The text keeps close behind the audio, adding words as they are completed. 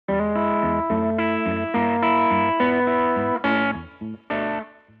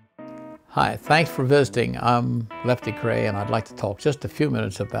Hi, thanks for visiting. I'm Lefty Kreh, and I'd like to talk just a few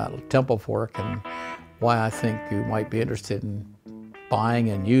minutes about Temple Fork and why I think you might be interested in buying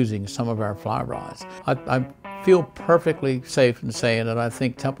and using some of our fly rods. I feel perfectly safe in saying that I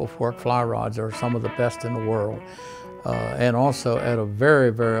think Temple Fork fly rods are some of the best in the world, and also at a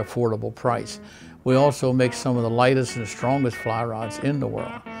very, very affordable price. We also make some of the lightest and strongest fly rods in the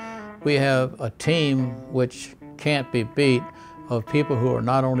world. We have a team which can't be beat of people who are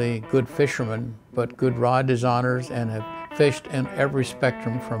not only good fishermen, but good rod designers and have fished in every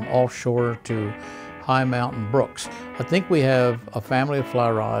spectrum from offshore to high mountain brooks. I think we have a family of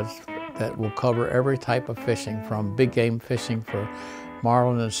fly rods that will cover every type of fishing, from big game fishing for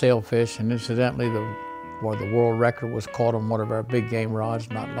marlin and sailfish, and incidentally the world record was caught on one of our big game rods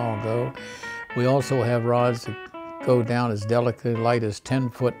not long ago. We also have rods that go down as delicately light as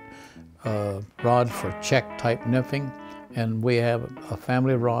 10-foot rods for check type nymphing. And we have a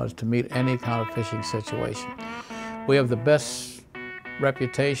family of rods to meet any kind of fishing situation. We have the best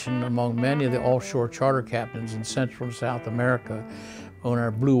reputation among many of the offshore charter captains in Central and South America on our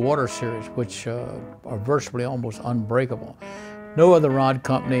Blue Water series, which are virtually almost unbreakable. No other rod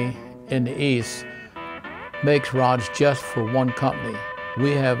company in the East makes rods just for one company.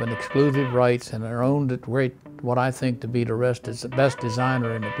 We have an exclusive rights and our own great, what I think to be the best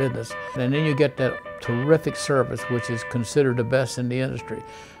designer in the business. And then you get that terrific service, which is considered the best in the industry.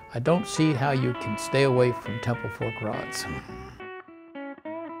 I don't see how you can stay away from Temple Fork rods.